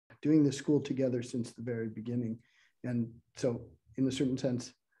doing this school together since the very beginning. And so in a certain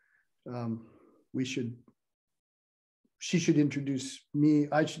sense, she should introduce me,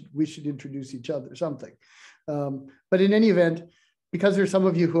 we should introduce each other, something. But in any event, because there's some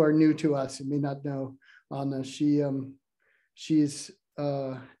of you who are new to us and may not know Anna, she's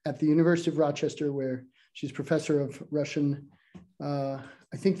at the University of Rochester, where she's professor of Russian.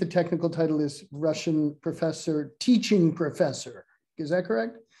 I think the technical title is Russian professor, teaching professor. Is that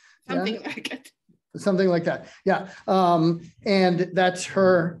correct? Something like it. Something like that, yeah. And that's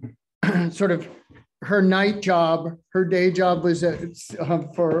her sort of her night job. Her day job was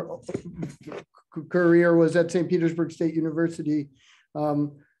for career was at St. Petersburg State University.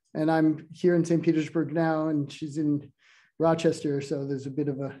 And I'm here in St. Petersburg now, and she's in Rochester, so there's a bit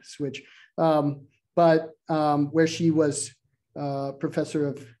of a switch. But where she was professor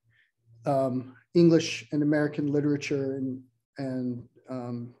of English and American literature and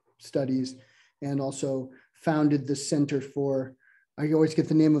studies, and also founded the Center for, I always get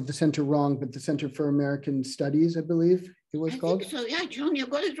the name of the center wrong, but the Center for American Studies, I believe it was called. I think so, yeah, John, you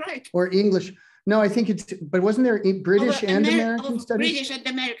got it right. Or English. No, I think it's, but wasn't there British and American studies? British and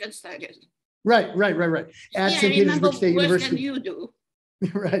American studies. Right. At St. Petersburg State University. Than you do.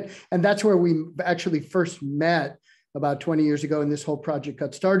 Right. And that's where we actually first met about 20 years ago. And this whole project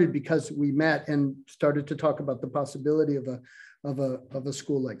got started because we met and started to talk about the possibility of a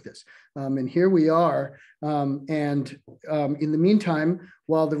school like this. And here we are. In the meantime,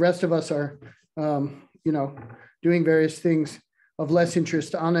 while the rest of us are, doing various things of less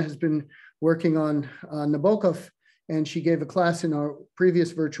interest, Anna has been working on Nabokov, and she gave a class in our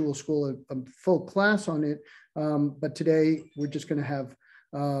previous virtual school, a full class on it. But today we're just going to have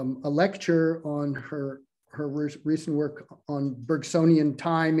a lecture on her recent work on Bergsonian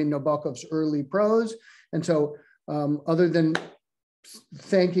time in Nabokov's early prose. And so other than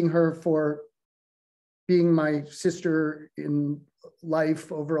thanking her for being my sister in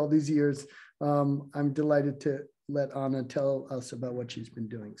life over all these years, I'm delighted to let Anna tell us about what she's been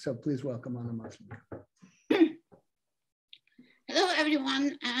doing. So please welcome Anna Maslennikova. Hello,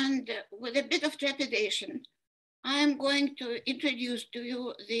 everyone. And with a bit of trepidation, I'm going to introduce to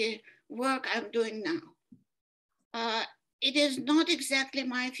you the work I'm doing now. It is not exactly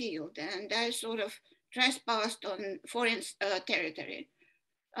my field, and I sort of trespassed on foreign territory.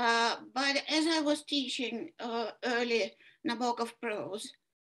 But as I was teaching early Nabokov prose,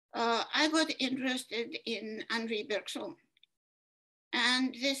 I got interested in Henri Bergson.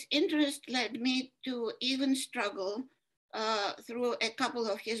 And this interest led me to even struggle through a couple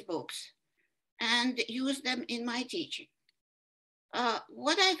of his books and use them in my teaching.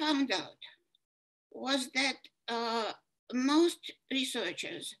 What I found out was that most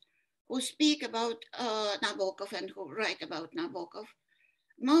researchers who speak about Nabokov and who write about Nabokov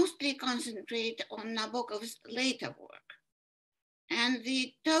mostly concentrate on Nabokov's later work. And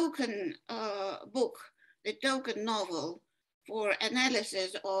the token book, the token novel for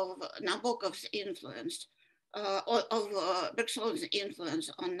analysis of Nabokov's influence, of Bergson's influence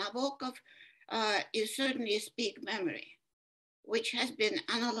on Nabokov, is certainly Speak Memory, which has been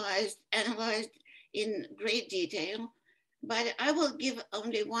analyzed in great detail, but I will give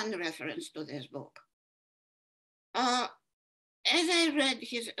only one reference to this book. As I read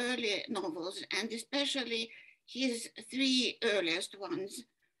his early novels, and especially his three earliest ones,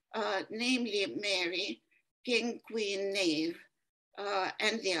 namely Mary, King, Queen, Knave,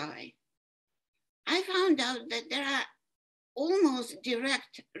 and the Eye, I found out that there are almost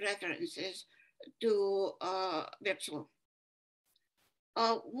direct references to Bergson.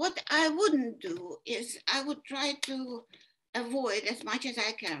 What I wouldn't do is I would try to avoid as much as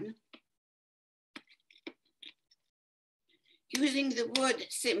I can using the word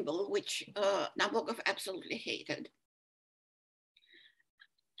symbol, which Nabokov absolutely hated,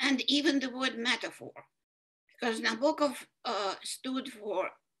 and even the word metaphor, because Nabokov stood for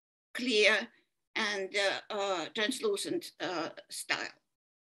clear and translucent style.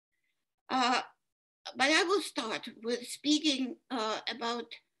 But I will start with speaking about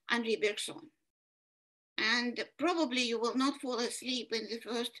Henri Bergson. And probably you will not fall asleep in the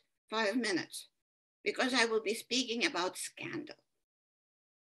first 5 minutes, because I will be speaking about scandal.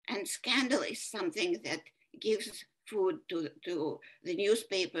 And scandal is something that gives food to the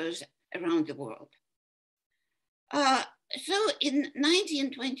newspapers around the world. So in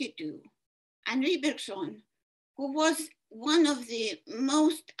 1922, Henri Bergson, who was one of the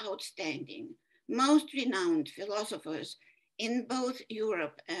most outstanding, most renowned philosophers in both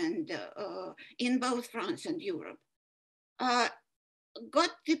Europe and in both France and Europe, got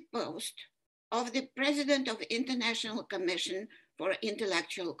the post of the president of the International Commission for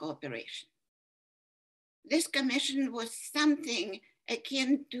Intellectual Cooperation. This commission was something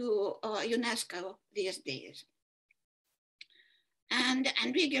akin to UNESCO these days. And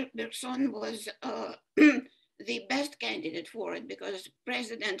Henri Bergson was the best candidate for it because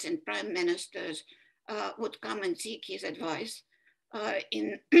presidents and prime ministers would come and seek his advice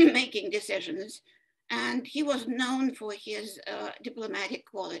in making decisions. And he was known for his diplomatic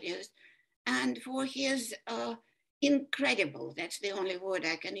qualities and for his incredible, that's the only word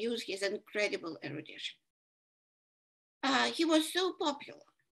I can use, his incredible erudition. He was so popular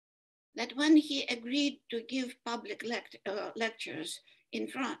that when he agreed to give public lectures in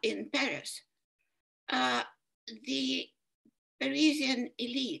Paris, the Parisian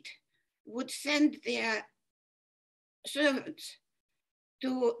elite would send their servants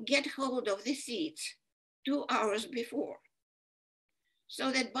to get hold of the seats 2 hours before,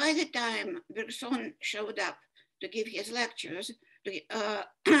 so that by the time Bergson showed up to give his lectures,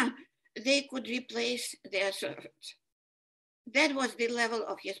 they could replace their servants. That was the level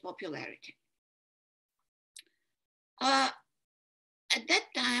of his popularity. At that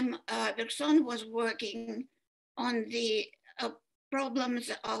time, Bergson was working on the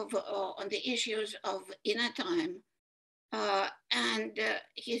problems of, on the issues of inner time and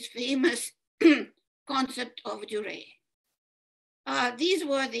his famous concept of durée. These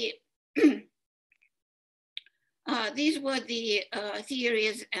were the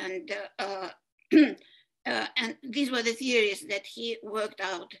theories and these were the theories that he worked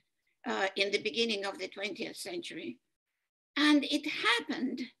out in the beginning of the 20th century. And it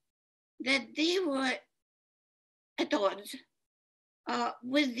happened that they were at odds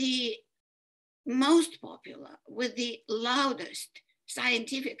with the most popular, with the loudest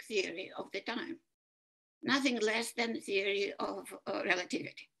scientific theory of the time, nothing less than the theory of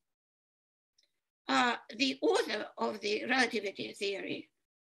relativity. The author of the relativity theory,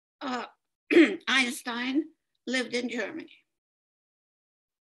 Einstein, lived in Germany.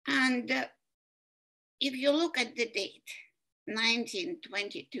 And if you look at the date,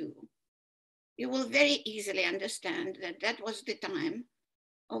 1922, you will very easily understand that that was the time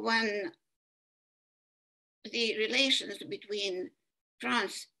when the relations between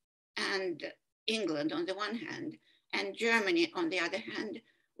France and England on the one hand, and Germany on the other hand,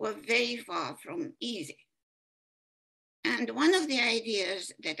 were very far from easy. And one of the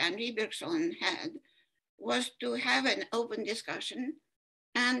ideas that Henri Bergson had was to have an open discussion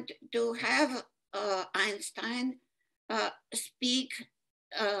and to have Einstein speak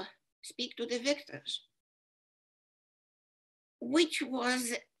to the victors, which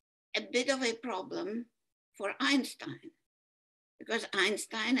was a bit of a problem for Einstein, because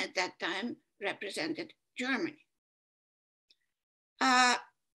Einstein at that time represented Germany.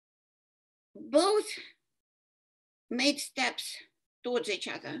 Both made steps towards each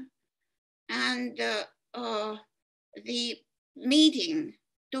other, and the meeting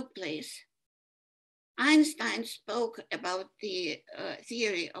took place. Einstein spoke about the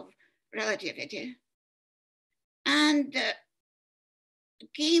theory of relativity and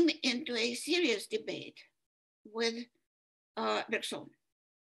came into a serious debate with Bergson.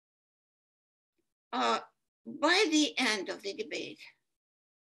 By the end of the debate,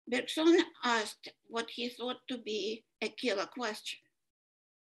 Bergson asked what he thought to be a killer question.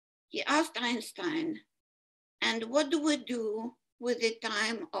 He asked Einstein, and what do we do with the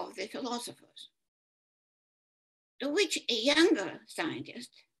time of the philosophers? To which a younger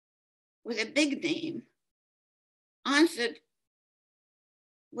scientist with a big name answered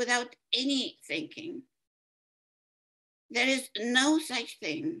without any thinking, there is no such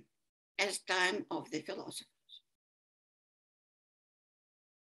thing as time of the philosophers.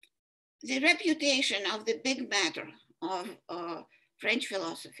 The reputation of the big matter of French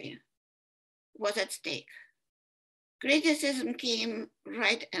philosophy was at stake. Criticism came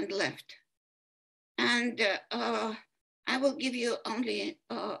right and left. And I will give you only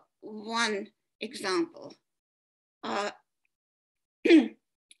one example.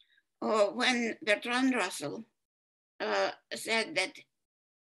 When Bertrand Russell said that,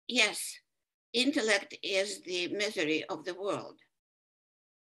 yes, intellect is the misery of the world,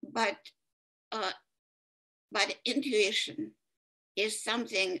 but intuition is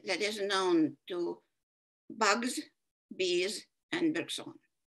something that is known to bugs, bees, and Bergson.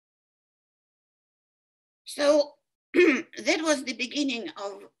 So that was the beginning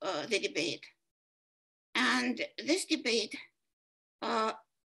of the debate. And this debate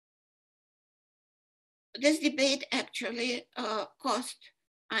actually cost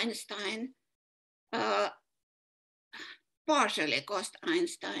Einstein, partially cost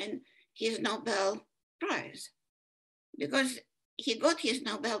Einstein his Nobel Prize, because he got his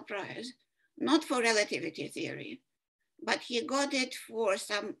Nobel Prize, not for relativity theory, but he got it for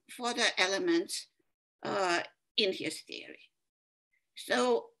some further elements in his theory.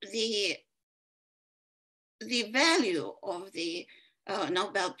 So the value of the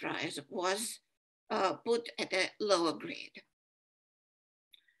Nobel Prize was put at a lower grade.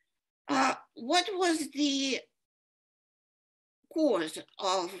 What was the cause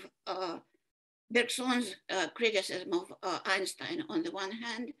of Bergson's criticism of Einstein on the one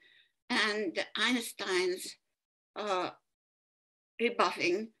hand, and Einstein's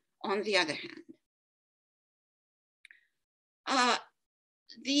rebuffing on the other hand?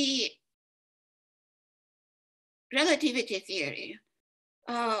 The relativity theory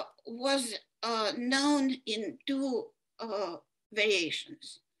was known in two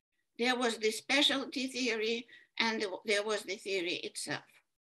variations. There was the specialty theory and there was the theory itself.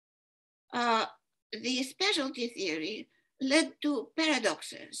 The specialty theory led to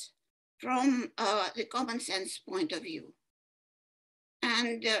paradoxes from the common sense point of view.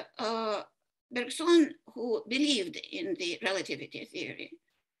 And Bergson, who believed in the relativity theory,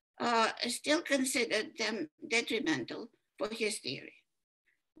 still considered them detrimental for his theory.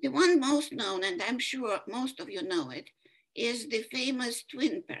 The one most known, and I'm sure most of you know it, is the famous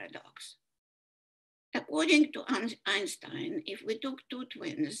twin paradox. According to Einstein, if we took two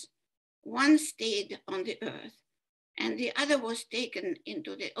twins, one stayed on the Earth and the other was taken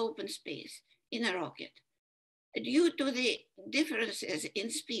into the open space in a rocket. Due to the differences in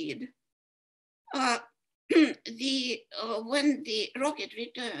speed, when the rocket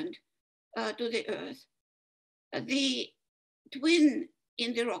returned to the Earth, the twin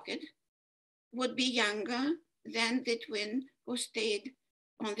in the rocket would be younger than the twin who stayed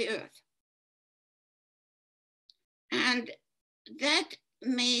on the Earth. And that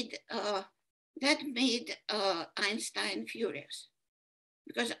made Einstein furious,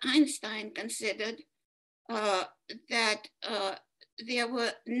 because Einstein considered that there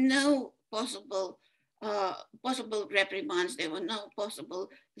were no possible reprimands, there was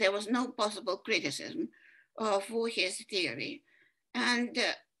no possible criticism for his theory. And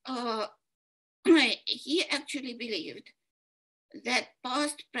he actually believed that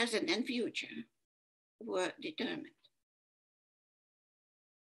past, present, and future were determined.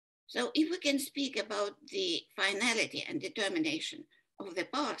 So if we can speak about the finality and determination of the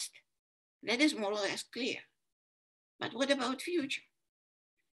past, that is more or less clear. But what about future?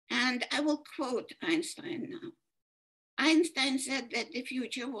 And I will quote Einstein now. Einstein said that the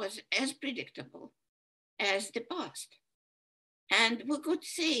future was as predictable as the past. And we could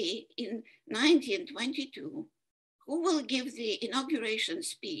say in 1922, who will give the inauguration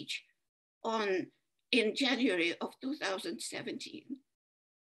speech in January of 2017?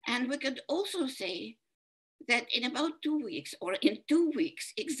 And we could also say that in about 2 weeks, or in 2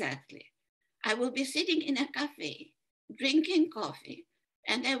 weeks exactly, I will be sitting in a cafe, drinking coffee,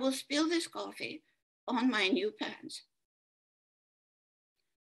 and I will spill this coffee on my new pants.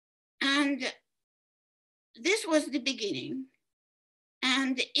 And this was the beginning.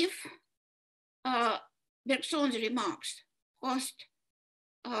 And if Bergson's remarks cost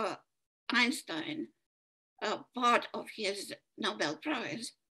Einstein part of his Nobel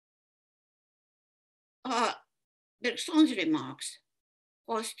Prize, Bergson's remarks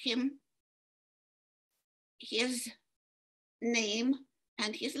cost him his name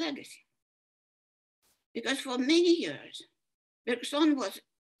and his legacy. Because for many years, Bergson was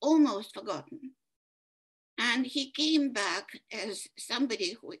almost forgotten. And he came back as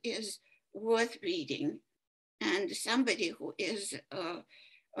somebody who is worth reading and somebody who is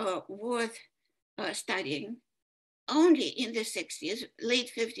worth studying only in the 60s,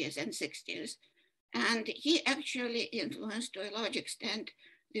 late 50s and 60s. And he actually influenced to a large extent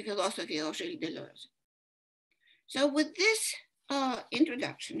the philosophy of Gilles Deleuze. So with this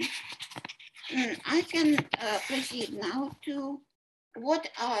introduction, I can proceed now to what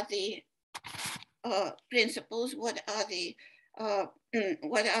are the principles, what are the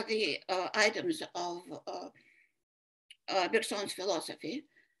items of Bergson's philosophy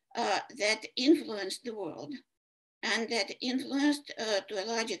that influenced the world and that influenced to a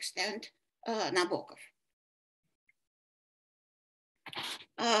large extent Nabokov.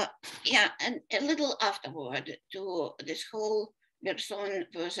 And a little afterward to this whole Bergson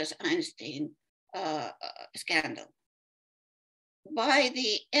versus Einstein scandal. By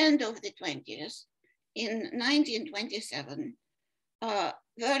the end of the 20s, in 1927,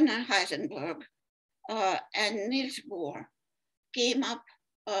 Werner Heisenberg and Niels Bohr came up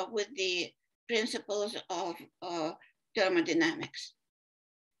with the principles of thermodynamics.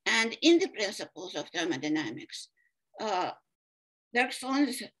 And in the principles of thermodynamics,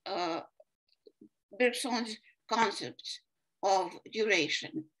 Bergson's concepts of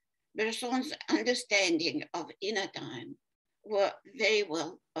duration, Bergson's understanding of inner time were very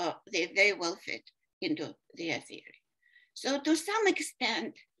well, they very well fit into their theory. So to some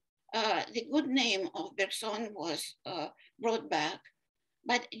extent, the good name of Bergson was brought back,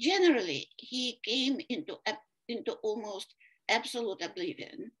 but generally he came into almost absolute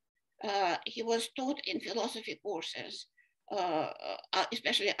oblivion. He was taught in philosophy courses,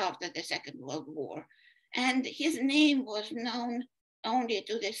 especially after the Second World War, and his name was known only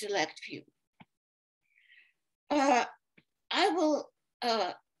to the select few. I will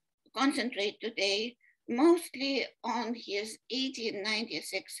concentrate today mostly on his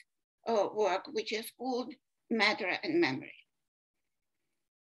 1896 work, which is called Matter and Memory.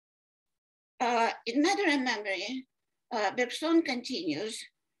 In Matter and Memory, Bergson continues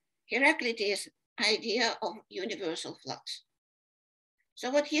Heraclitus' idea of universal flux. So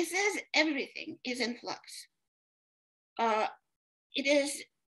what he says, everything is in flux. It is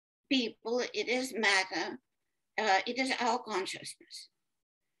people, it is matter, it is our consciousness.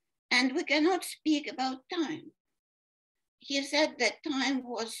 And we cannot speak about time. He said that time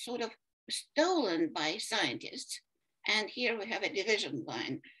was sort of stolen by scientists. And here we have a division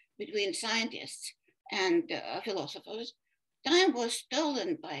line between scientists and philosophers. Time was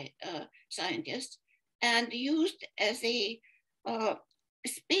stolen by scientists and used as a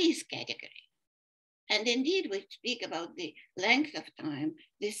space category. And indeed, we speak about the length of time,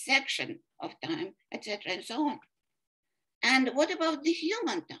 the section of time, etc., and so on. And what about the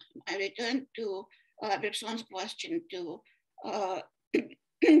human time? I return to Bergson's question to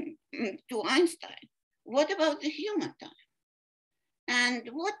Einstein. What about the human time? And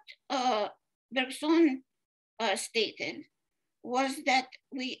what Bergson stated was that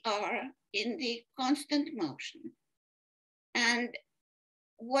we are in the constant motion. And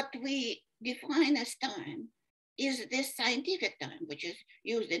what we define as time is this scientific time, which is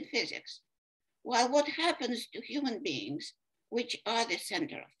used in physics. While what happens to human beings, which are the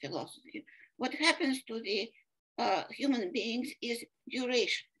center of philosophy, what happens to the human beings is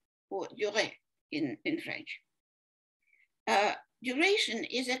duration, or durée in French. Duration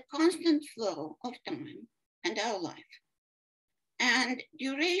is a constant flow of time and our life. And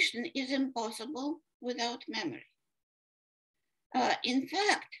duration is impossible without memory. In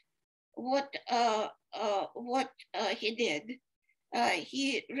fact, what he did,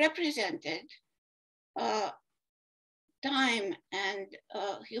 he represented time and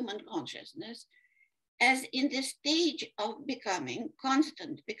human consciousness as in the stage of becoming,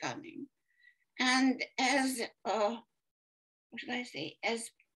 constant becoming, and as, what should I say,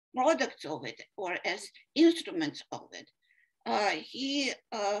 as products of it or as instruments of it. He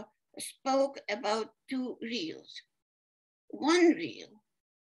spoke about two reals. One reel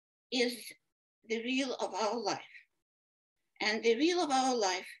is the reel of our life. And the reel of our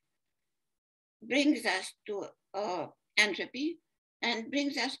life brings us to entropy and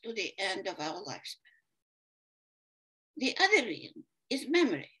brings us to the end of our lifespan. The other reel is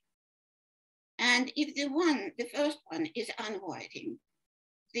memory. And if the first one is unwinding,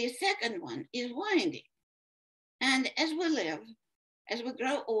 the second one is winding. And as we live, as we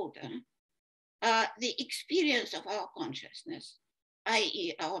grow older, the experience of our consciousness,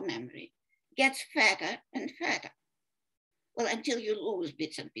 i.e. our memory, gets fatter and fatter. Well, until you lose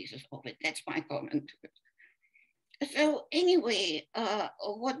bits and pieces of it. That's my comment to it. So anyway,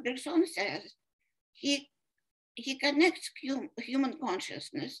 what Bergson says, he connects human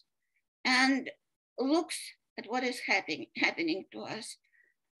consciousness and looks at what is happening to us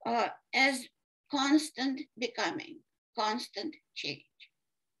as constant becoming, constant change.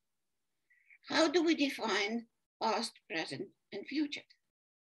 How do we define past, present, and future?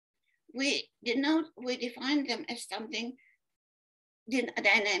 We define them as something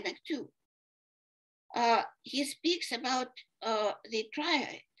dynamic too. He speaks about the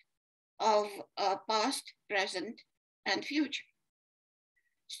triad of past, present, and future.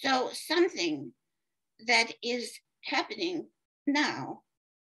 So something that is happening now,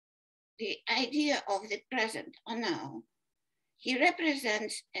 the idea of the present or now, he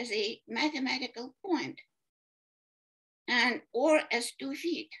represents as a mathematical point and or as 2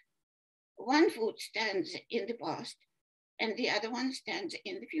 feet. One foot stands in the past and the other one stands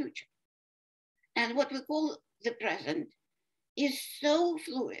in the future. And what we call the present is so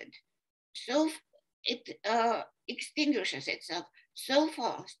fluid, so it extinguishes itself so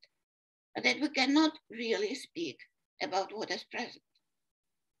fast that we cannot really speak about what is present.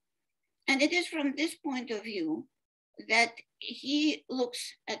 And it is from this point of view that he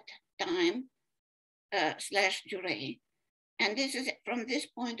looks at time / durée And this is from this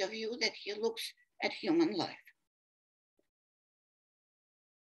point of view that he looks at human life.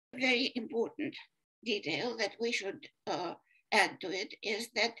 A very important detail that we should add to it is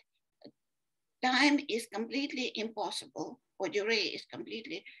that time is completely impossible, or durée is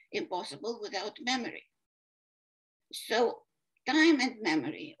completely impossible without memory. So time and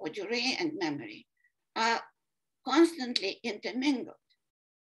memory, or durée and memory, are constantly intermingled.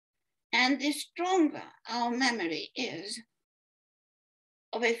 And the stronger our memory is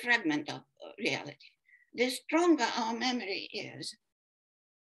of a fragment of reality, the stronger our memory is,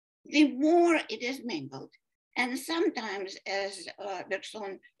 the more it is mingled. And sometimes, as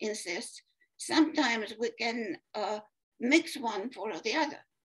Bergson insists, sometimes we can mix one for the other.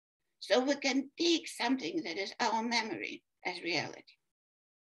 So we can take something that is our memory as reality.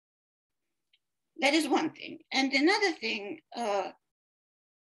 That is one thing. And another thing,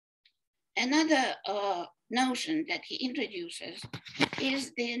 another notion that he introduces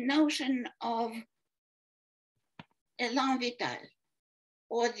is the notion of élan vital,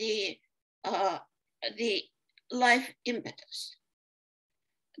 or the life impetus.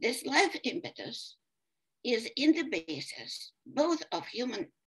 This life impetus is in the basis both of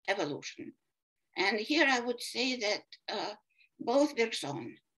human evolution. And here I would say that both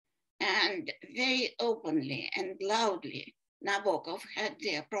Bergson and very openly and loudly Nabokov had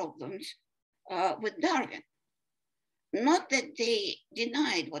their problems with Darwin. Not that they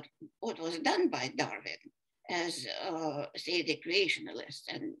denied what was done by Darwin, as say the creationalists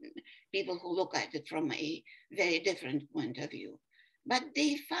and people who look at it from a very different point of view. But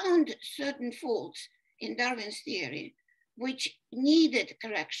they found certain faults in Darwin's theory which needed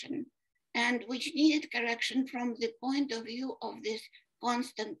correction, and which needed correction from the point of view of this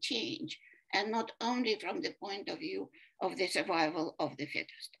constant change, and not only from the point of view of the survival of the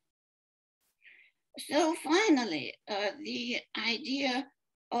fittest. So finally, the idea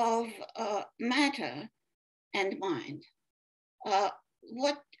of matter and mind.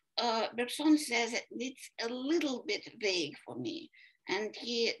 What Bergson says, it's a little bit vague for me, and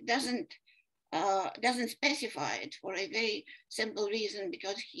he doesn't specify it for a very simple reason,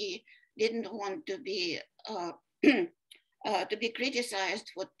 because he didn't want to be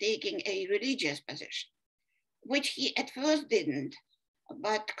criticized for taking a religious position, which he at first didn't,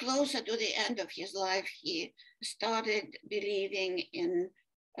 but closer to the end of his life, he started believing in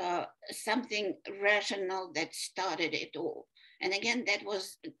something rational that started it all. And again, that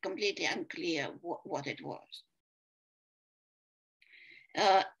was completely unclear what it was.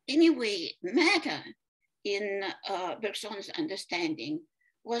 Anyway, matter in Bergson's understanding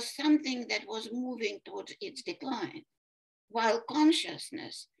was something that was moving towards its decline, while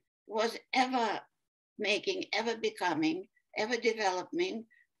consciousness was ever making, ever becoming, ever developing,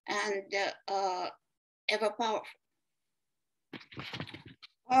 and ever powerful.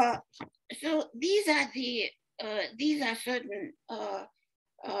 So these are certain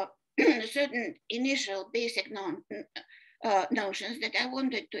certain initial basic notions that I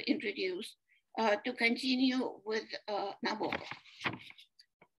wanted to introduce to continue with Nabokov.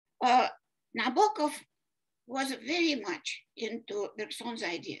 Nabokov was very much into Bergson's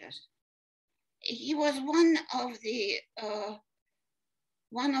ideas. He was one of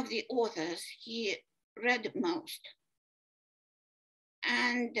the authors he read most,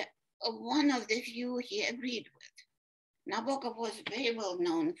 and one of the few he agreed with. Nabokov was very well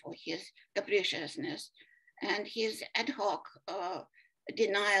known for his capriciousness and his ad hoc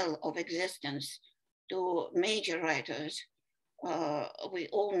denial of existence to major writers. We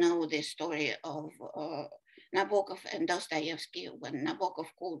all know the story of Nabokov and Dostoevsky, when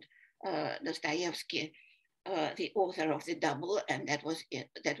Nabokov called Dostoevsky the author of the double, and that was it.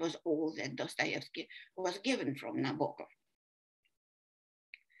 That was all that Dostoevsky was given from Nabokov.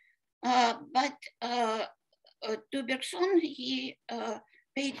 But to Bergson, he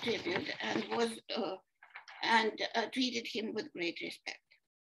paid tribute and was treated him with great respect.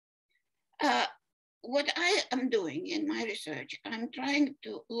 What I am doing in my research, I'm trying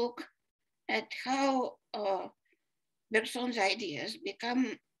to look at how Bergson's ideas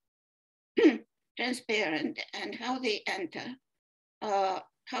become transparent and how they enter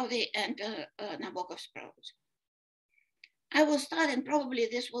Nabokov's prose. I will start, and probably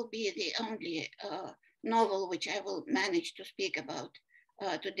this will be the only novel which I will manage to speak about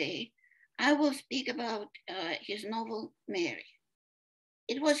today. I will speak about his novel, Mary.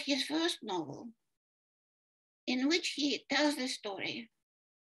 It was his first novel in which he tells the story.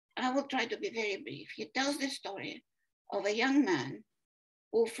 I will try to be very brief. He tells the story of a young man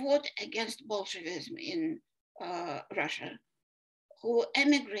who fought against Bolshevism in Russia, who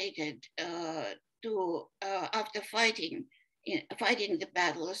emigrated after fighting fighting the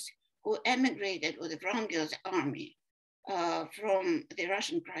battles, who emigrated with Wrongel's army from the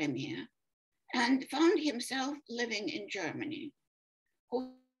Russian Crimea and found himself living in Germany,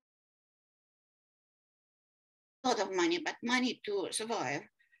 who a lot of money, but money to survive,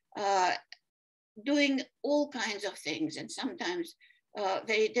 doing all kinds of things, and sometimes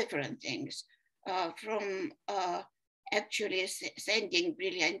very different things, from actually sending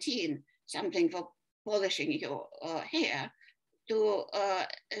brilliantine, something for polishing your hair, to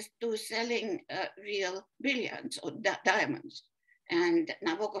selling real brilliants or diamonds. And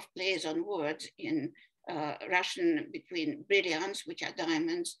Nabokov plays on words in Russian between brilliants, which are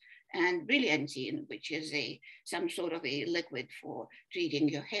diamonds, and brilliantine, which is some sort of a liquid for treating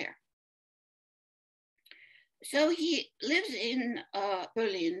your hair. So he lives in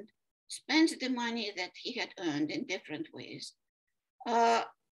Berlin, spends the money that he had earned in different ways,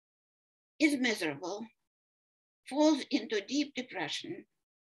 is miserable, falls into deep depression,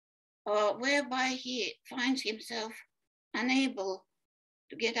 whereby he finds himself unable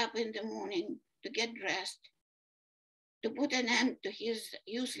to get up in the morning, to get dressed, to put an end to his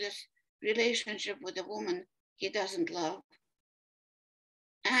useless relationship with a woman he doesn't love.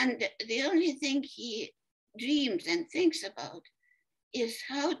 And the only thing he dreams and thinks about is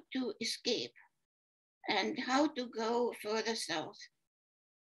how to escape and how to go further south.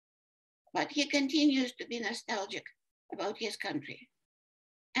 But he continues to be nostalgic about his country.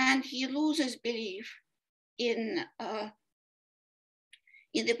 And he loses belief in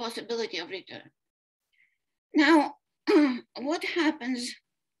the possibility of return. Now, what happens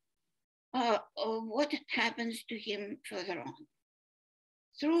to him further on?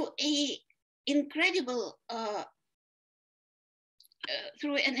 Through an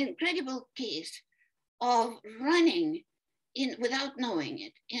incredible case of running in, without knowing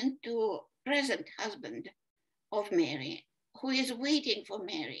it, into present husband of Mary, who is waiting for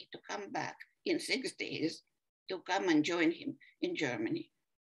Mary to come back in 6 days to come and join him in Germany.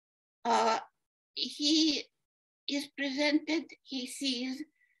 He is presented, he sees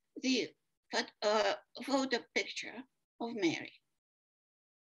the photo picture of Mary.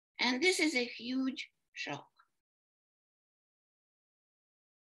 And this is a huge shock.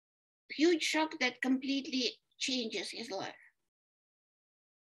 Huge shock that completely changes his life.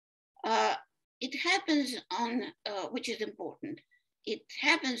 It happens on, which is important, it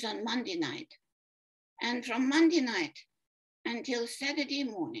happens on Monday night. And from Monday night until Saturday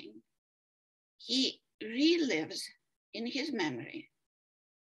morning, he relives in his memory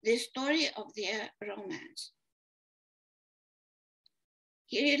the story of their romance.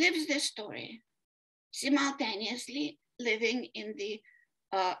 He relives the story, simultaneously living in the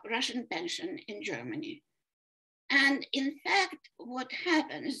Russian pension in Germany. And in fact, what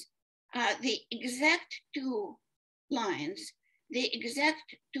happens are the exact 2 lines, the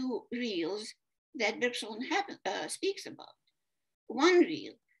exact 2 reels that Bergson speaks about. One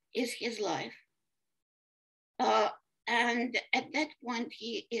reel is his life. And at that point,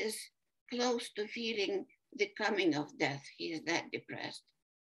 he is close to feeling the coming of death. He is that depressed.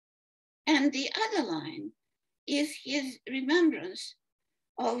 And the other line is his remembrance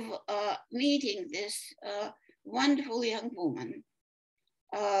of meeting this wonderful young woman,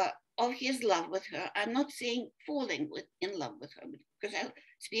 of his love with her. I'm not saying falling in love with her, because I'll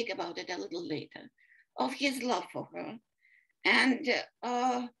speak about it a little later, of his love for her. And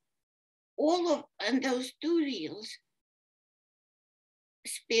and those 2 reels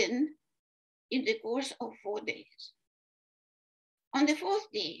spin in the course of 4 days. On the 4th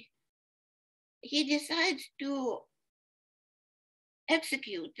day, he decides to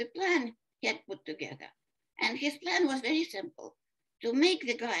execute the plan he had put together. And his plan was very simple, to make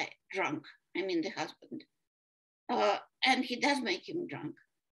the guy drunk, I mean the husband. And he does make him drunk.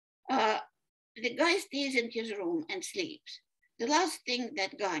 The guy stays in his room and sleeps. The last thing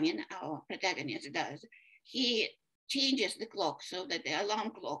that Ganin, our protagonist, does, he changes the clock so that the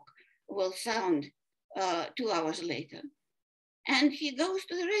alarm clock will sound 2 hours later. And he goes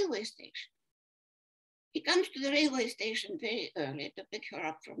to the railway station. He comes to the railway station very early to pick her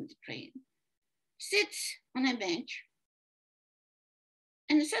up from the train, sits on a bench,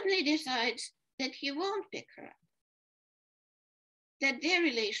 and suddenly decides that he won't pick her up, that their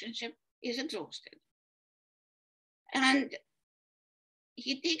relationship is exhausted. And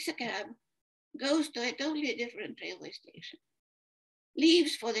he takes a cab, goes to a totally different railway station,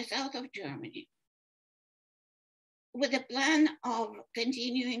 leaves for the south of Germany with a plan of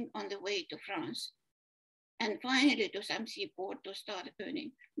continuing on the way to France and finally to some seaport to start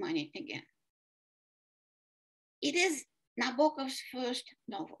earning money again. It is Nabokov's first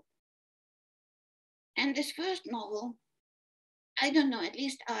novel. And this first novel I don't know, at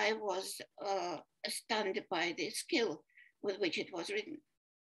least I was stunned by the skill with which it was written.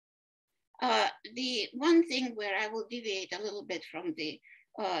 The one thing where I will deviate a little bit from the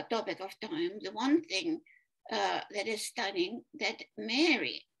topic of time, the one thing that is stunning, that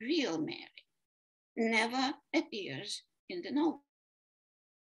Mary, real Mary, never appears in the novel.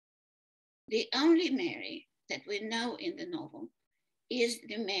 The only Mary that we know in the novel is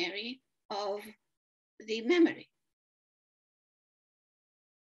the Mary of the memory.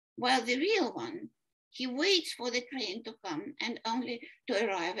 While the real one, he waits for the train to come and only to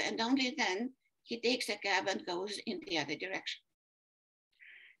arrive, and only then he takes a cab and goes in the other direction.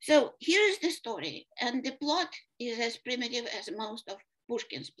 So here is the story, and the plot is as primitive as most of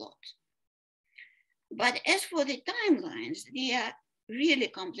Pushkin's plots. But as for the timelines, they are really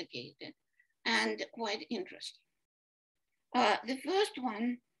complicated and quite interesting. The first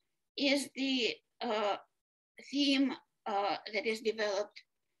one is the theme that is developed,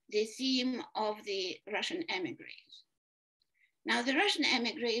 the theme of the Russian emigres. Now, the Russian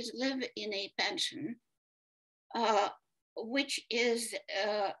emigres live in a pension, which is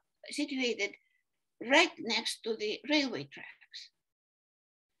situated right next to the railway tracks.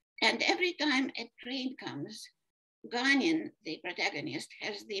 And every time a train comes, Ganin, the protagonist,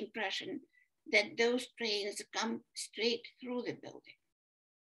 has the impression that those trains come straight through the building.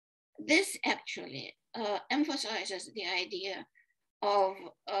 This actually emphasizes the idea of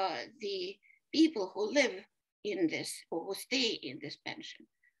the people who live in this, or who stay in this pension,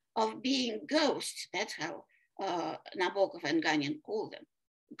 of being ghosts. That's how Nabokov and Ganin call them.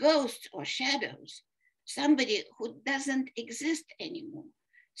 Ghosts or shadows, somebody who doesn't exist anymore,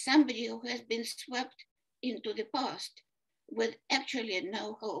 somebody who has been swept into the past with actually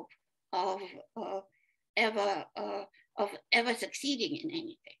no hope of ever succeeding in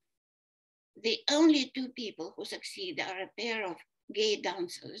anything. The only two people who succeed are a pair of gay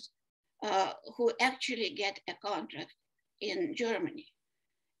dancers who actually get a contract in Germany.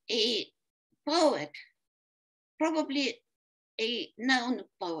 A poet, probably a known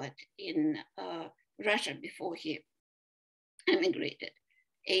poet in Russia before he emigrated,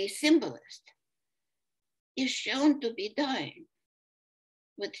 a symbolist, is shown to be dying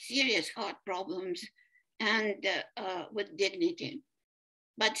with serious heart problems and with dignity,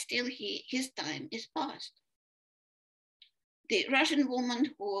 but still his time is past. The Russian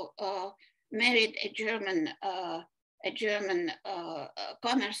woman who married a German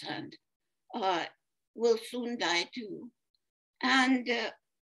commerçant will soon die too. And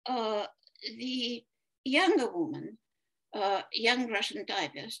the younger woman, young Russian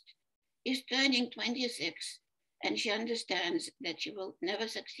typist, is turning 26, and she understands that she will never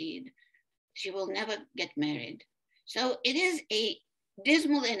succeed. She will never get married. So it is a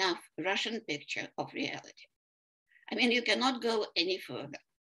dismal enough Russian picture of reality. I mean, you cannot go any further.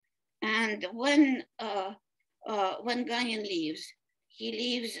 And when Ganin leaves, he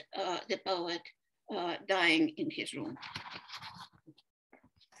leaves the poet dying in his room.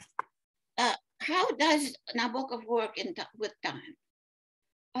 How does Nabokov work with time?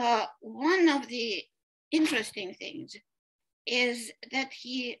 One of the interesting things is that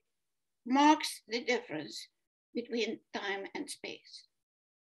he marks the difference between time and space.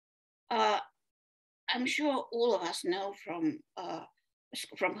 I'm sure all of us know from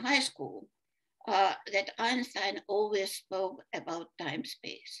high school that Einstein always spoke about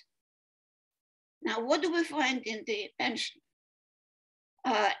time-space. Now, what do we find in the pension?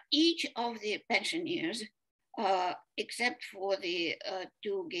 Each of the pensioners, except for the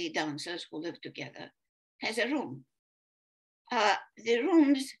two gay dancers who live together, has a room. The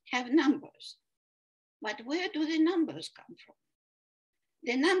rooms have numbers, but where do the numbers come from?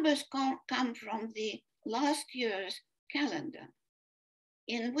 The numbers come from the last year's calendar,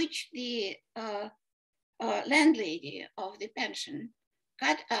 in which the landlady of the pension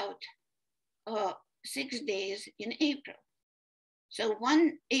cut out 6 days in April. So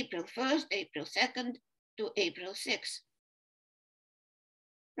one April 1st, April 2nd to April 6th,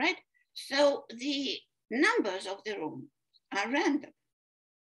 right? So the numbers of the room are random.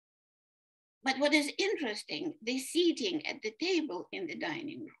 But what is interesting, the seating at the table in the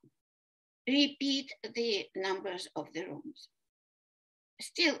dining room repeat the numbers of the rooms.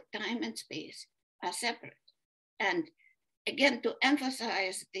 Still, time and space are separate. And again, to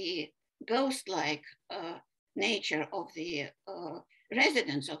emphasize the ghost-like nature of the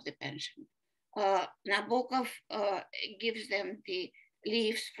residents of the pension, Nabokov gives them the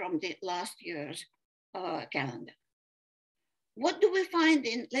leaves from the last year's calendar. What do we find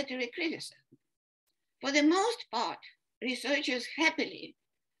in literary criticism? For the most part, researchers happily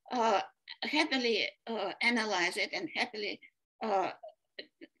analyze it and happily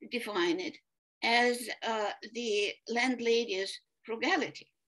define it as the landlady's frugality.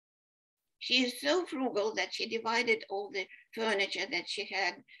 She is so frugal that she divided all the furniture that she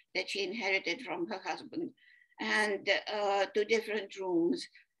had, that she inherited from her husband, and to different rooms.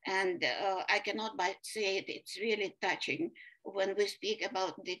 And I cannot but say it, it's really touching when we speak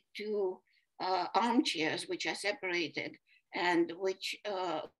about the two armchairs which are separated and which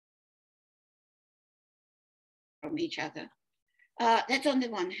from each other. That's on the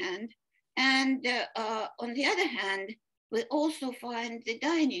one hand. And on the other hand, we also find the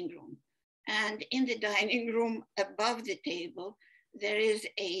dining room. And in the dining room above the table, there is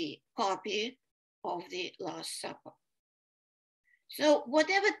a copy of the Last Supper. So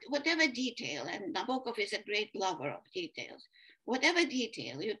whatever detail, and Nabokov is a great lover of details, whatever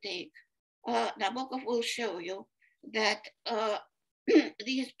detail you take, Nabokov will show you that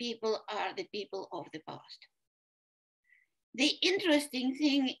these people are the people of the past. The interesting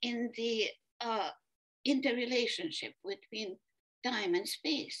thing in the interrelationship between time and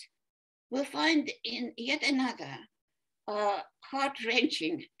space, we'll find in yet another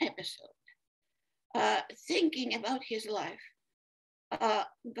heart-wrenching episode. Thinking about his life,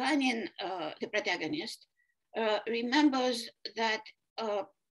 Ganyan, the protagonist, remembers that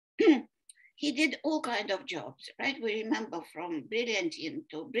he did all kinds of jobs, right? We remember from brilliantine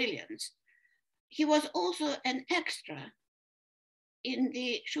to brilliance. He was also an extra in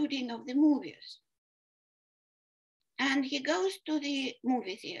the shooting of the movies. And he goes to the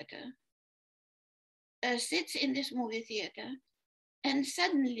movie theater, sits in this movie theater, and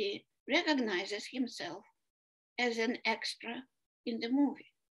suddenly recognizes himself as an extra in the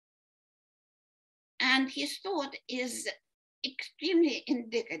movie. And his thought is extremely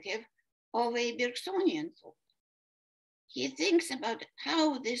indicative of a Bergsonian thought. He thinks about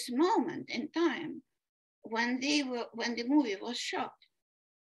how this moment in time, when the movie was shot,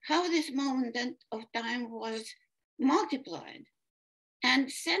 how this moment of time was multiplied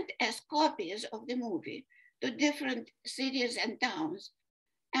and sent as copies of the movie to different cities and towns.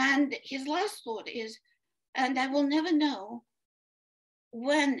 And his last thought is, and I will never know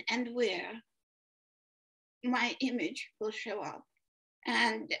when and where my image will show up,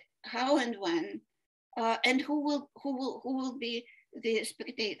 and how and when, and who will be the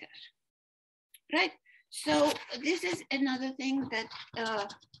spectators, right? So this is another thing that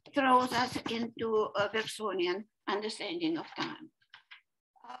throws us into a Bergsonian understanding of time.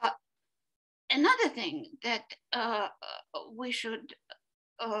 Another thing that we should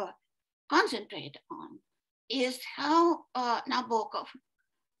concentrate on is how Nabokov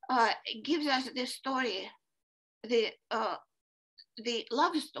gives us this story, the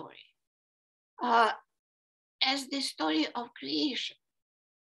love story, as the story of creation.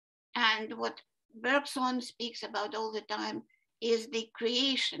 And what Bergson speaks about all the time is the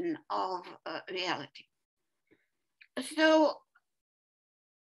creation of reality. So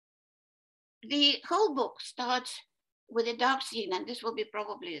the whole book starts with a dark scene, and this will be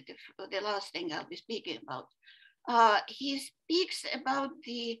probably the last thing I'll be speaking about. He speaks about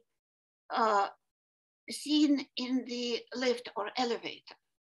the scene in the lift or elevator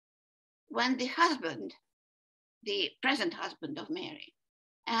when the husband, the present husband of Mary,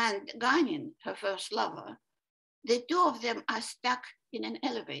 and Ganyan, her first lover, the two of them are stuck in an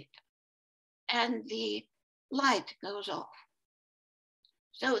elevator and the light goes off.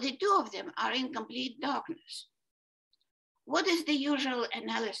 So the two of them are in complete darkness. What is the usual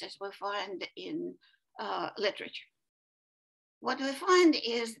analysis we find in literature? What we find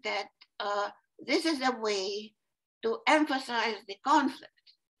is that this is a way to emphasize the conflict.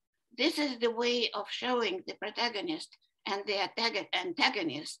 This is the way of showing the protagonist and the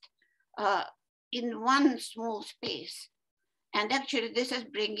antagonist in one small space. And actually this is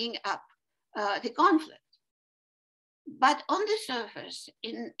bringing up the conflict. But on the surface,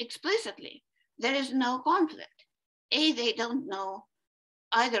 explicitly, there is no conflict. A, they don't know,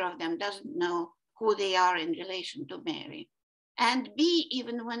 either of them doesn't know who they are in relation to Mary. And B,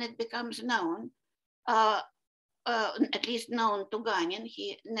 even when it becomes known, at least known to Ganyan,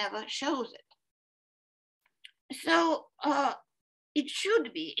 he never shows it. So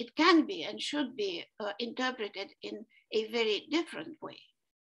it can be and should be interpreted in a very different way.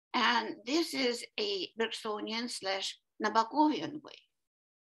 And this is a Bergsonian / Nabokovian way.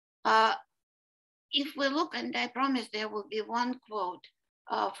 If we look, and I promise there will be one quote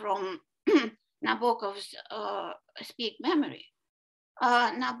from Nabokov's Speak Memory.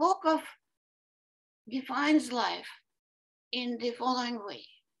 Nabokov defines life in the following way.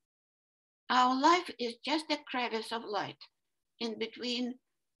 Our life is just a crevice of light in between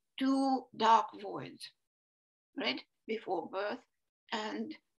two dark voids, right? before birth and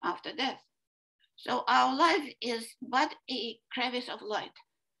after death. So our life is but a crevice of light.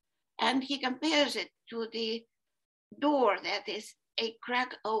 And he compares it to the door that is a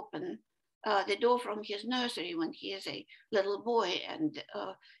crack open, the door from his nursery when he is a little boy and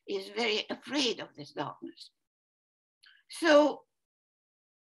is very afraid of this darkness. So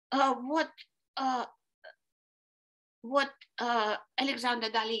what Alexander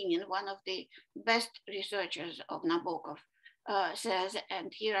Dalinin, one of the best researchers of Nabokov, says,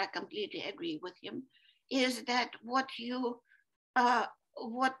 and here I completely agree with him, is that what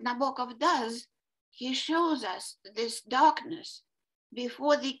Nabokov does, he shows us this darkness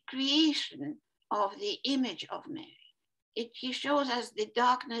before the creation of the image of Mary. He shows us the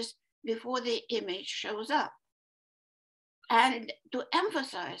darkness before the image shows up. And to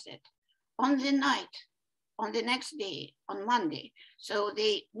emphasize it, on the night, on the next day, on Monday, so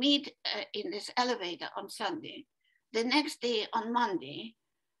they meet in this elevator on Sunday. The next day, on Monday,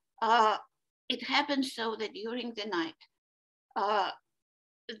 it happens so that during the night,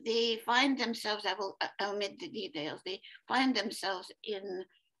 they find themselves, I will omit the details, they find themselves in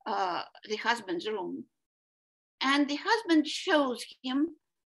the husband's room. And the husband shows him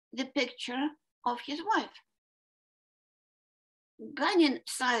the picture of his wife. Ganin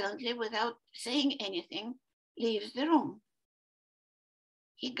silently, without saying anything, leaves the room.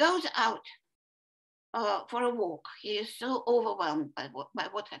 He goes out for a walk. He is so overwhelmed by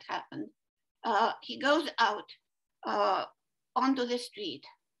what had happened. He goes out onto the street.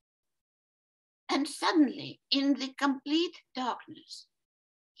 And suddenly, in the complete darkness,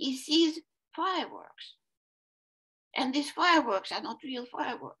 he sees fireworks. And these fireworks are not real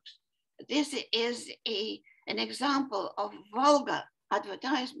fireworks. This is an example of vulgar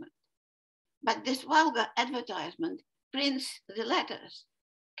advertisement. But this vulgar advertisement prints the letters.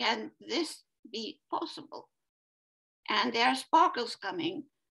 Can this be possible? And there are sparkles coming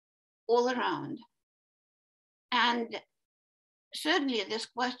all around. And certainly this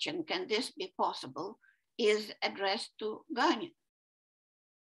question, can this be possible, is addressed to Ganin.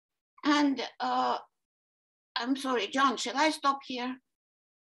 And I'm sorry, John, shall I stop here?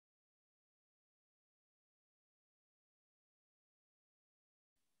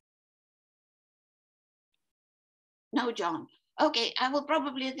 No, John. Okay, I will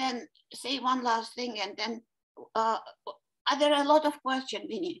probably then say one last thing and then, are there a lot of questions,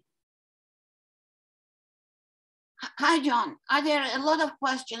 Vinny? Hi, John. Are there a lot of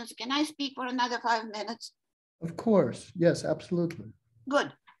questions? Can I speak for another 5 minutes? Of course. Yes, absolutely.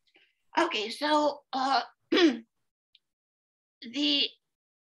 Good. Okay, so the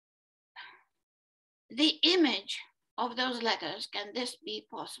image of those letters, can this be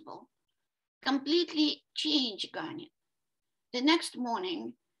possible, completely change Ganin. The next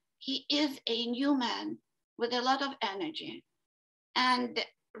morning, he is a new man with a lot of energy and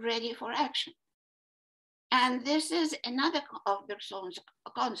ready for action. And this is another of Bergson's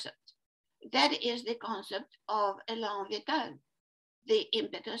concepts. That is the concept of élan vital, the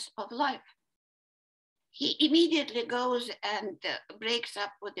impetus of life. He immediately goes and breaks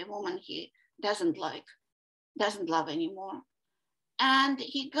up with the woman he doesn't like, doesn't love anymore. And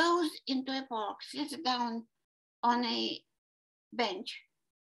he goes into a park, sits down on a bench,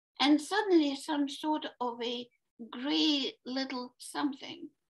 and suddenly some sort of a gray little something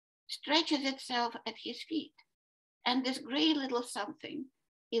stretches itself at his feet. And this gray little something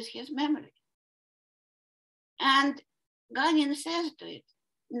is his memory. And Ganin says to it,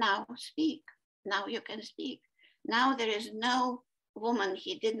 now speak, now you can speak. Now there is no woman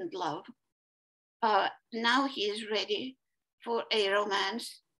he didn't love. Now he is ready for a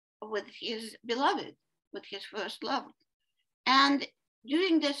romance with his beloved, with his first love. And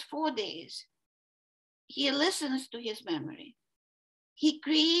during these 4 days, he listens to his memory. He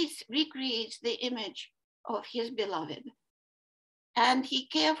recreates the image of his beloved, and he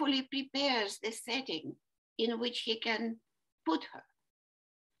carefully prepares the setting in which he can put her.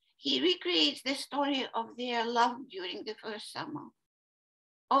 He recreates the story of their love during the first summer,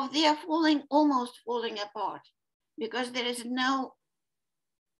 of their almost falling apart, because there is not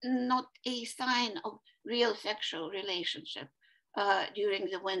a sign of real sexual relationship during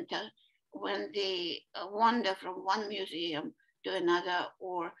the winter when they wander from one museum to another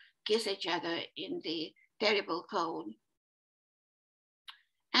or kiss each other in the terrible cold.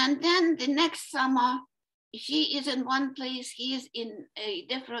 And then the next summer, she is in one place, he is in a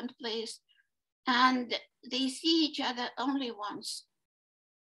different place, and they see each other only once,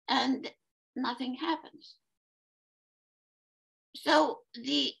 and nothing happens. So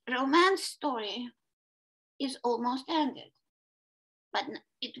the romance story is almost ended. but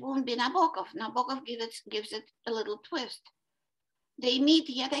it won't be Nabokov. Nabokov gives it a little twist. They meet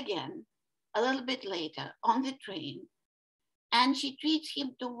yet again a little bit later on the train, and she treats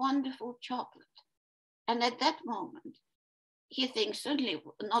him to wonderful chocolate. And at that moment, he thinks, certainly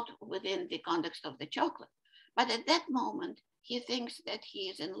not within the context of the chocolate, but at that moment, he thinks that he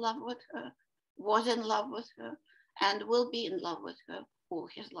is in love with her, was in love with her, and will be in love with her all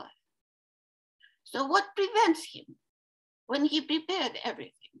his life. So what prevents him when he prepared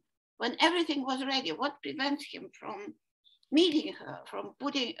everything, when everything was ready, what prevents him from meeting her, from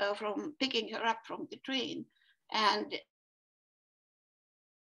picking her up from the train? And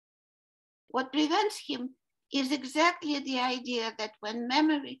what prevents him is exactly the idea that when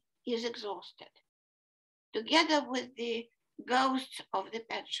memory is exhausted, together with the ghosts of the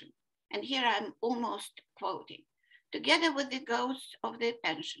pension, and here I'm almost quoting, together with the ghosts of the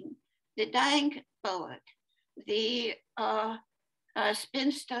pension, the dying poet, the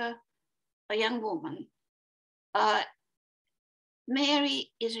spinster, a young woman,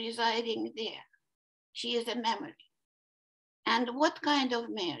 Mary is residing there. She is a memory. And what kind of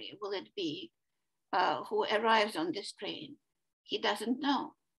Mary will it be who arrives on this train? He doesn't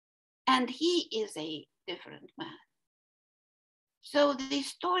know. And he is a different man. So the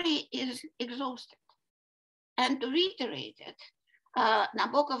story is exhausted. And to reiterate it,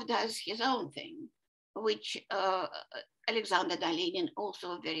 Nabokov does his own thing, which Alexander Dalenin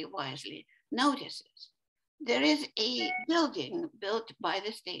also very wisely notices. There is a building built by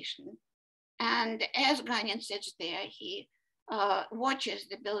the station, and as Ganin sits there, he watches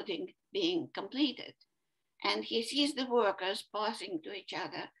the building being completed, and he sees the workers passing to each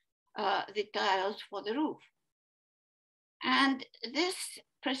other the tiles for the roof. And this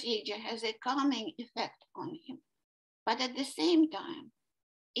procedure has a calming effect on him. But at the same time,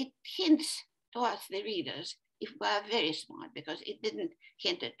 it hints to us, the readers, if we are very smart, because it didn't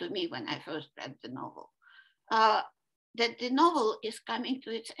hint it to me when I first read the novel, that the novel is coming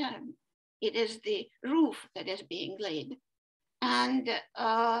to its end. It is the roof that is being laid. And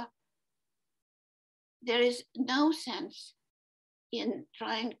there is no sense in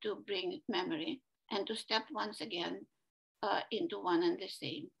trying to bring memory and to step once again into one and the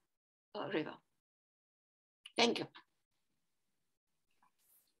same river. Thank you.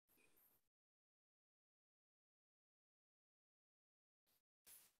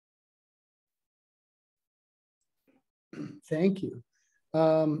 Thank you.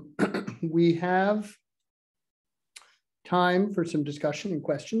 We have time for some discussion and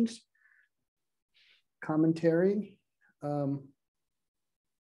questions, commentary.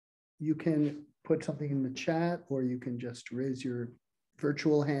 You can put something in the chat, or you can just raise your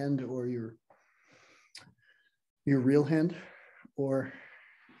virtual hand or your real hand, or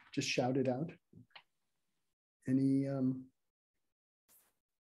just shout it out. Any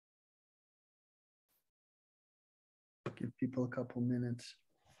give people a couple minutes.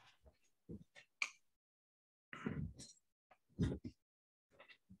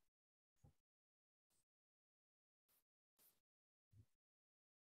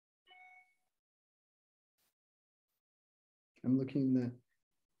 I'm looking in the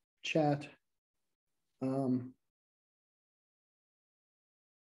chat. A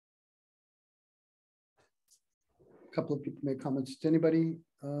couple of people made comments. Does anybody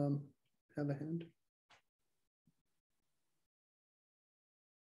have a hand?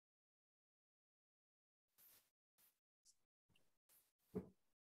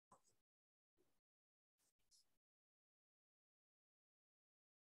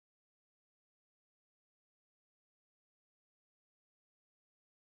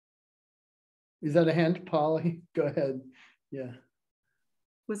 Is that a hand, Polly? Go ahead. Yeah.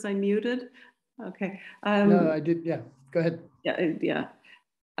 Was I muted? Okay. No, I did. Yeah, go ahead. Yeah.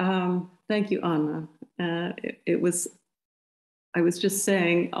 Thank you, Anna. I was just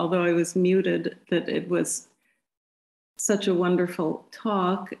saying, although I was muted, that it was such a wonderful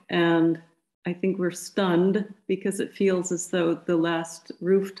talk, and I think we're stunned because it feels as though the last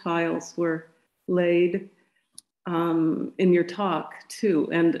roof tiles were laid in your talk too.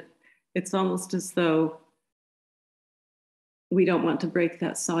 And it's almost as though we don't want to break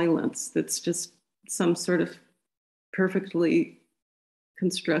that silence. That's just some sort of perfectly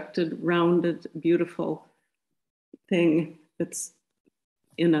constructed, rounded, beautiful thing that's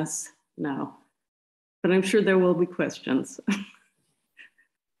in us now. But I'm sure there will be questions.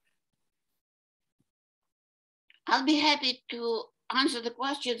 I'll be happy to answer the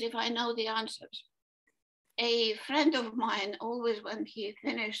questions if I know the answers. A friend of mine, always when he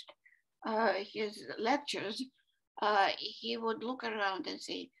finished his lectures, he would look around and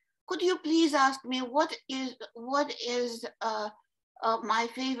say, could you please ask me what is my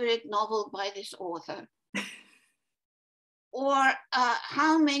favorite novel by this author, or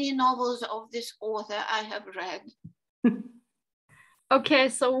how many novels of this author I have read. Okay,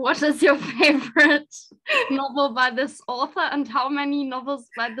 so what is your favorite novel by this author, and how many novels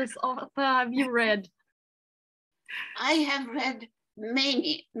by this author have you read? I have read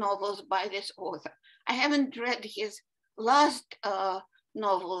many novels by this author. I haven't read his last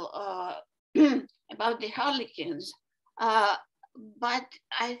novel about the Harlequins, but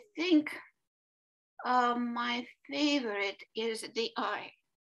I think my favorite is The Eye.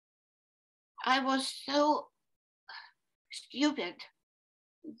 I was so stupid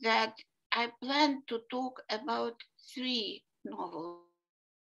that I planned to talk about 3 novels.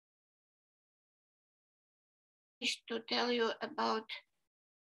 To tell you about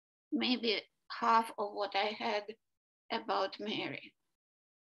maybe half of what I had about Mary.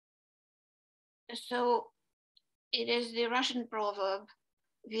 So it is the Russian proverb,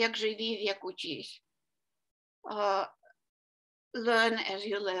 "Век живи, век учись." Learn as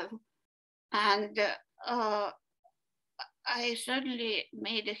you live. And I certainly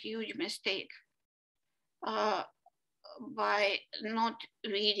made a huge mistake by not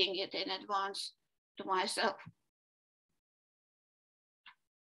reading it in advance to myself.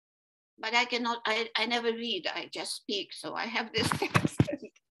 But I cannot, I never read, I just speak. So I have this text.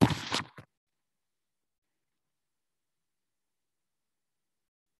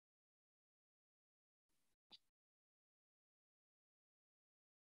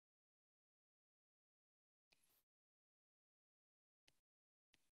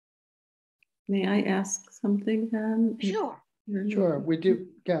 May I ask something then? Sure. Sure, we do.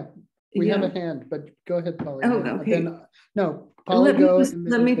 Yeah, we have a hand, but go ahead, Polly. Oh, okay. No, Polly, go.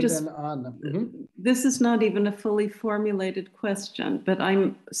 Let me just. Anna. This is not even a fully formulated question, but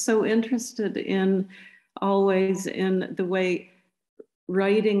I'm so interested in always in the way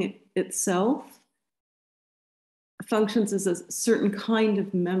writing itself functions as a certain kind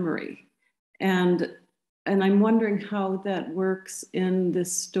of memory. And I'm wondering how that works in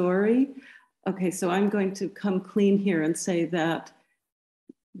this story. Okay, so I'm going to come clean here and say that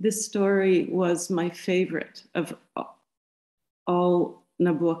this story was my favorite of all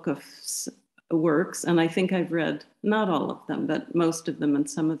Nabokov's works. And I think I've read not all of them, but most of them and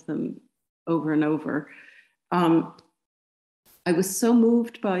some of them over and over. I was so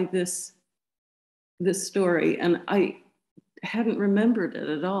moved by this story, and I hadn't remembered it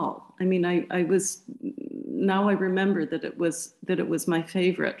at all. I mean, now I remember that it was my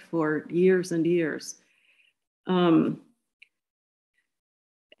favorite for years and years. But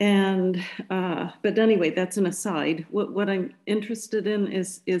anyway, that's an aside. What I'm interested in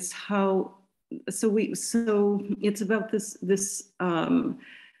is how, so it's about this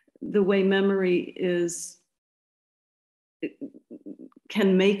the way memory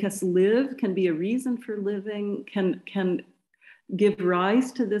can make us live, can be a reason for living, can give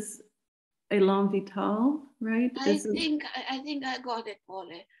rise to this élan vital, right? I think I got it,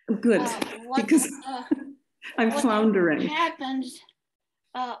 Polly. Good, because I'm floundering.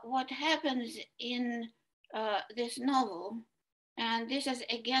 What happens in this novel, and this is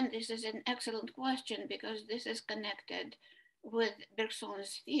an excellent question because this is connected with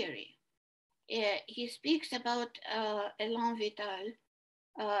Bergson's theory. He speaks about élan vital,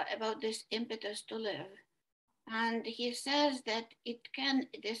 about this impetus to live. And he says that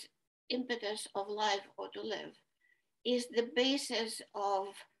this impetus of life or to live is the basis of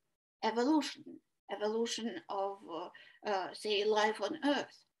evolution of, say, life on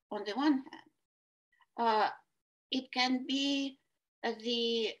Earth, on the one hand. It can be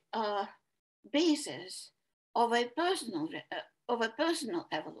the basis of a personal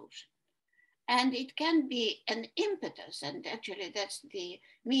evolution. And it can be an impetus, and actually that's the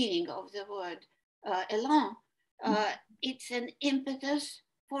meaning of the word élan. It's an impetus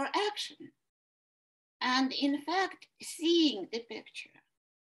for action. And in fact, seeing the picture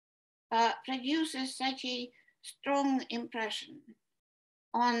produces such a strong impression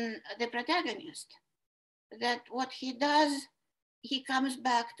on the protagonist that what he does, he comes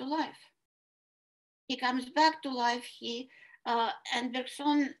back to life. He comes back to life, and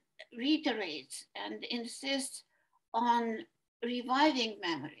Bergson reiterates and insists on reviving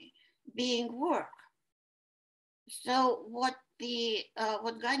memory being work. So what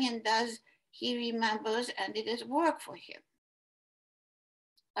Gagnon does, he remembers, and it is work for him.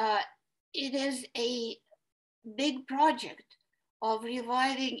 It is a big project of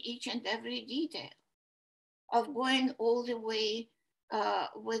reviving each and every detail, of going all the way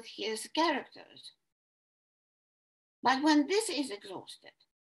with his characters. But when this is exhausted,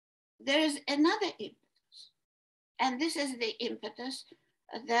 there is another impetus, And this is the impetus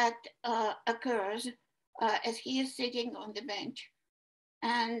that occurs as he is sitting on the bench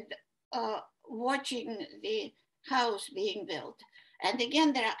and watching the house being built. And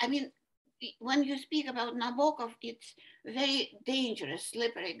again, I mean, when you speak about Nabokov, it's very dangerous,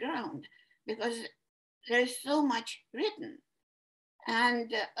 slippery ground, because there's so much written.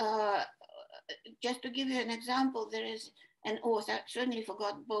 And just to give you an example, there is an author, certainly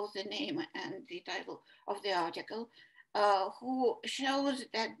forgot both the name and the title of the article, who shows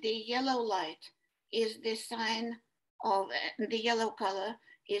that the yellow light is the sign of, the yellow color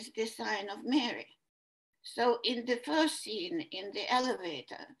is the sign of Mary. So in the first scene in the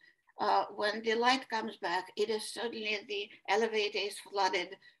elevator, when the light comes back, it is suddenly the elevator is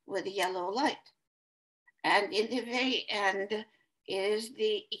flooded with yellow light. And in the very end is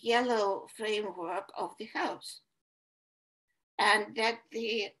the yellow framework of the house. And that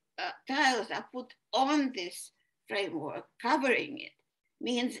the tiles are put on this framework, covering it,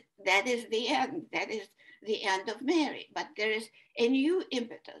 means that is the end, that is the end of Mary. But there is a new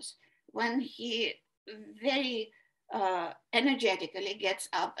impetus when he very energetically gets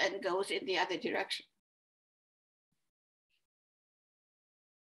up and goes in the other direction.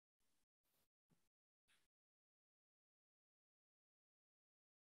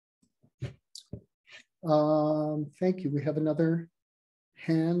 Thank you. We have another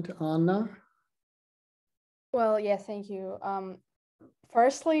hand, Anna. Well, yeah, thank you.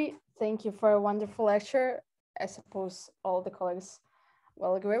 Firstly, thank you for a wonderful lecture. I suppose all the colleagues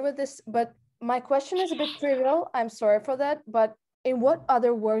will agree with this, but my question is a bit trivial. I'm sorry for that, but in what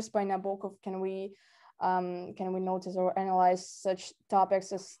other works by Nabokov can we notice or analyze such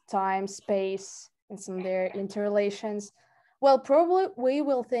topics as time, space, and some of their interrelations? Well, probably we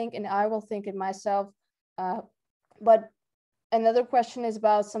will think, and I will think it myself, but another question is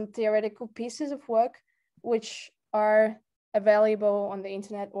about some theoretical pieces of work which are available on the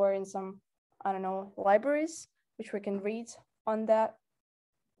internet or in some, I don't know, libraries, which we can read on that.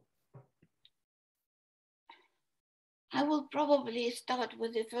 I will probably start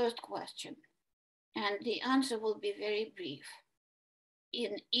with the first question, and the answer will be very brief.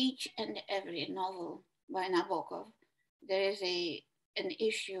 In each and every novel by Nabokov, there is an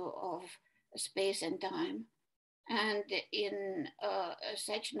issue of space and time. And in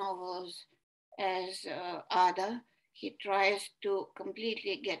such novels as Ada, he tries to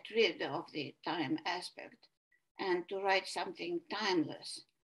completely get rid of the time aspect and to write something timeless.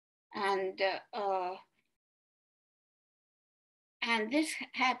 And this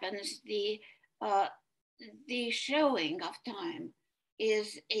happens, the showing of time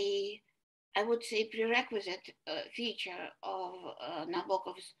is I would say, prerequisite feature of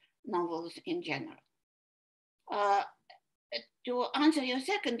Nabokov's novels in general. To answer your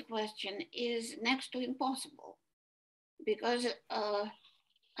second question is next to impossible, because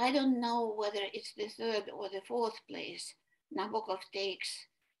I don't know whether it's the third or the fourth place Nabokov takes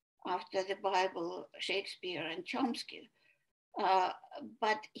after the Bible, Shakespeare, and Chomsky.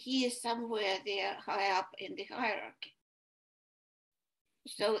 But he is somewhere there high up in the hierarchy.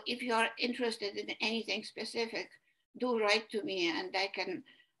 So if you are interested in anything specific, do write to me and I can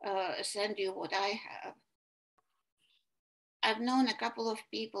send you what I have. I've known a couple of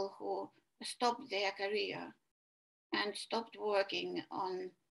people who stopped their career and stopped working on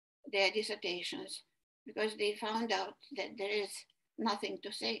their dissertations because they found out that there is nothing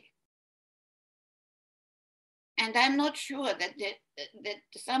to say. And I'm not sure that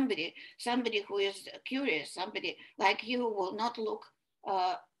somebody who is curious, somebody like you, will not look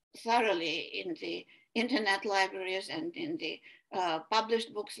thoroughly in the internet libraries and in the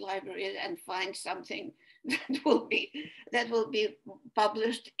published books libraries and find something that will be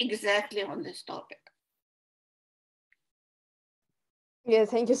published exactly on this topic. Yeah,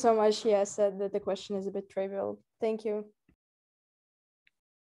 thank you so much. Yeah, I said that the question is a bit trivial. Thank you.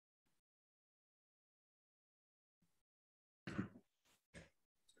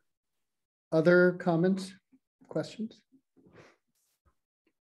 Other comments, questions?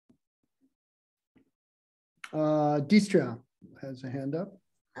 Distra has a hand up.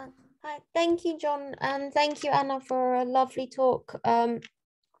 Hi, thank you, John, and thank you, Anna, for a lovely talk. And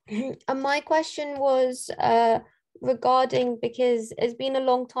my question was regarding, because it's been a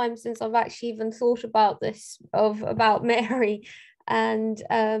long time since I've actually even thought about this, about Mary and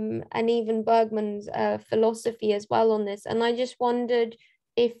even Bergman's philosophy as well on this. And I just wondered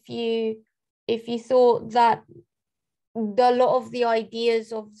if you thought that a lot of the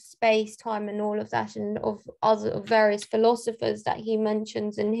ideas of space, time, and all of that, and of various philosophers that he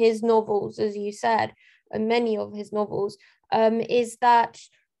mentions in his novels, as you said, and many of his novels, is that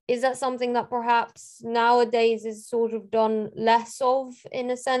is that something that perhaps nowadays is sort of done less of, in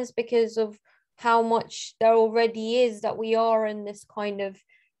a sense, because of how much there already is that we are in this kind of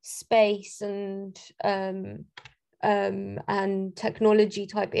space and technology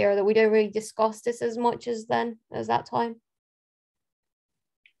type era, that we don't really discuss this as much as that time?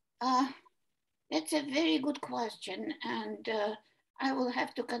 That's a very good question, and I will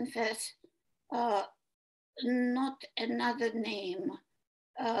have to confess, not another name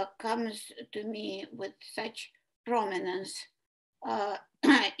comes to me with such prominence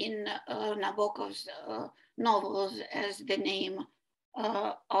in Nabokov's novels as the name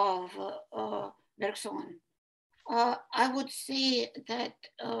of Bergson. I would say that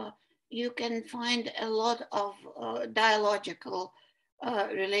you can find a lot of dialogical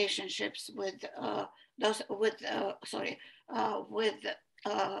relationships with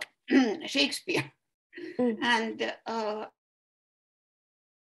Shakespeare and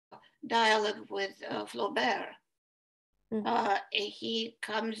dialogue with Flaubert. He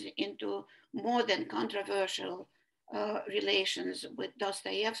comes into more than controversial relations with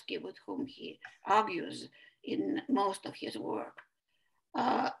Dostoevsky, with whom he argues in most of his work.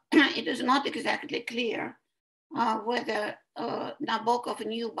 It is not exactly clear whether Nabokov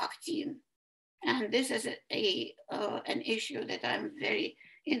knew Bakhtin. And this is an issue that I'm very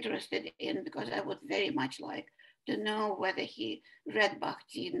interested in, because I would very much like to know whether he read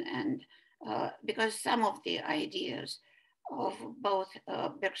Bakhtin, and because some of the ideas of both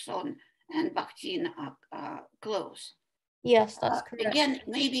Bergson and Bakhtin are close. Yes, that's correct. Again,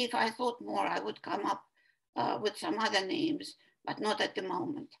 maybe if I thought more, I would come up with some other names, but not at the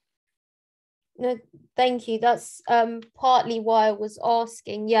moment. No, thank you. That's partly why I was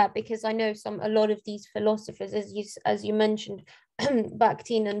asking. Yeah, because I know a lot of these philosophers, as you mentioned,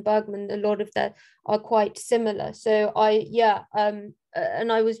 Bakhtin and Bergman, a lot of them are quite similar. So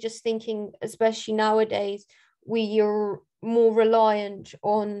and I was just thinking, especially nowadays, we are more reliant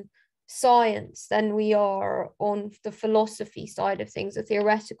on science than we are on the philosophy side of things, the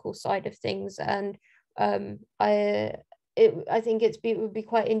theoretical side of things, and I think it would be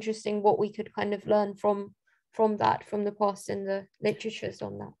quite interesting what we could kind of learn from the past in the literatures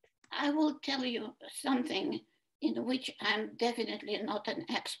on that. I will tell you something in which I'm definitely not an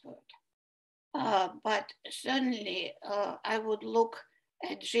expert, but certainly I would look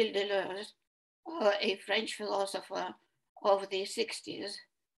at Gilles Deleuze, a French philosopher of the 60s,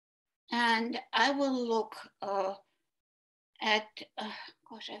 and I will look at,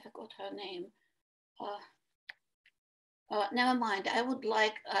 gosh, I forgot her name. Never mind. I would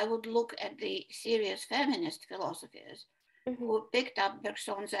look at the serious feminist philosophers who picked up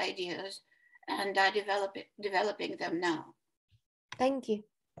Bergson's ideas and are developing them now. Thank you.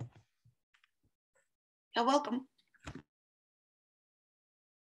 You're welcome.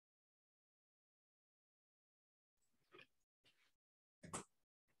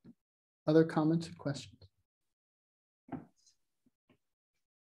 Other comments or questions?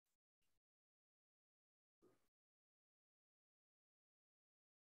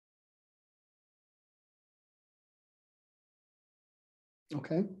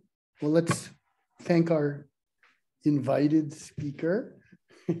 Okay, well, let's thank our invited speaker.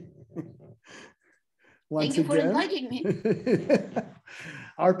 Once Thank you for again. inviting me.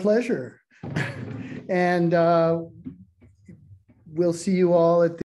 Our pleasure. And we'll see you all at the